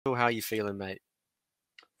How are you feeling, mate?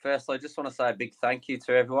 Firstly, I just want to say a big thank you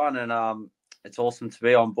to everyone, and it's awesome to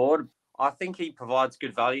be on board. I think he provides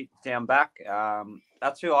good value down back.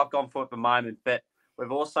 That's who I've gone for at the moment, but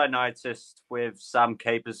we've also noticed with some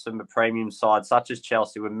keepers from the premium side, such as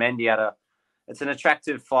Chelsea, with Mendy it's an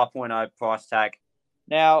attractive 5.0 price tag.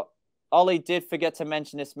 Now, Ollie did forget to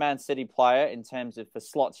mention this Man City player in terms of the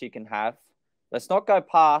slots you can have. Let's not go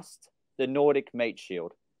past the Nordic Meat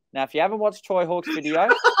Shield. Now, if you haven't watched Troy Hawk's video,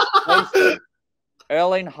 please do.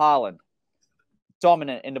 Erling Haaland,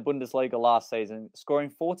 dominant in the Bundesliga last season, scoring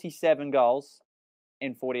 47 goals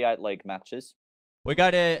in 48 league matches. We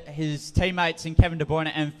go to his teammates in Kevin De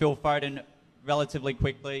Bruyne and Phil Foden relatively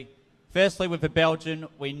quickly. Firstly, with the Belgian,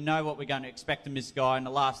 we know what we're going to expect from this guy. In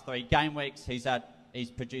the last 3 game weeks, he's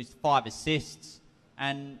produced 5 assists,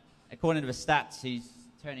 and according to the stats, he's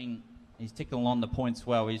ticking along the points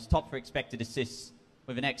well. He's top for expected assists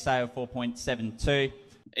with an XA of 4.72.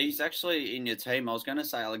 He's actually in your team. I was going to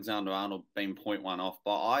say Alexander-Arnold being 0.1 off,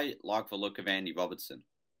 but I like the look of Andy Robertson.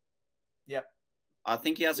 Yep. I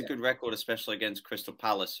think he has a good record, especially against Crystal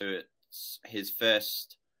Palace, who it's his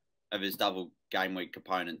first of his double game week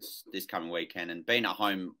opponents this coming weekend, and being at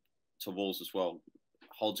home to Wolves as well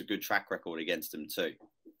holds a good track record against them too.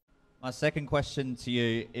 My second question to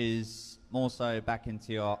you is more so back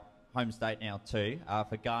into your home state now too,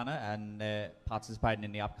 for Ghana, and they're participating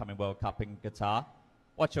in the upcoming World Cup in Qatar.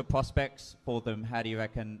 What's your prospects for them? How do you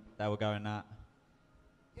reckon they will go in that?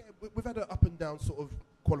 Yeah, we've had an up and down sort of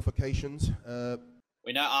qualifications.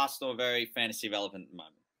 We know Arsenal are very fantasy relevant at the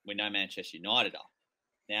moment. We know Manchester United are.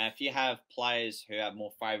 Now, if you have players who have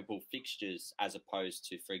more favourable fixtures as opposed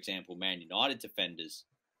to, for example, Man United defenders,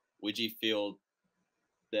 would you feel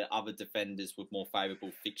the other defenders with more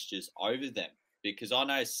favourable fixtures over them? Because I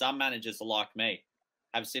know some managers are like me,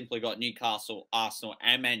 have simply got Newcastle, Arsenal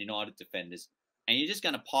and Man United defenders, and you're just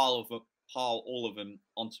going to pile all of them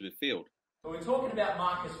onto the field. But we're talking about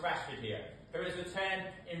Marcus Rashford here, who has returned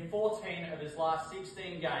in 14 of his last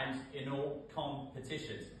 16 games in all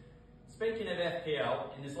competitions. Speaking of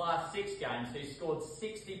FPL, in his last 6 games, he scored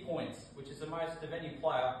 60 points, which is the most of any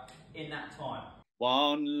player in that time.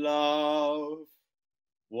 One love,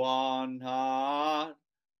 one heart,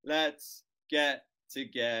 let's get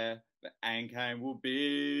together, and game will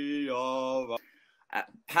be over.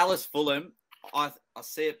 Palace Fulham, I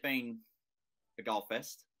see it being a goal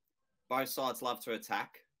fest. Both sides love to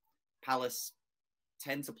attack. Palace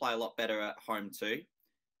tend to play a lot better at home too.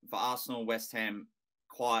 For Arsenal, West Ham,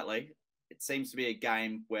 quietly, it seems to be a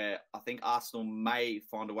game where I think Arsenal may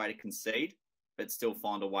find a way to concede, but still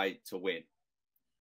find a way to win.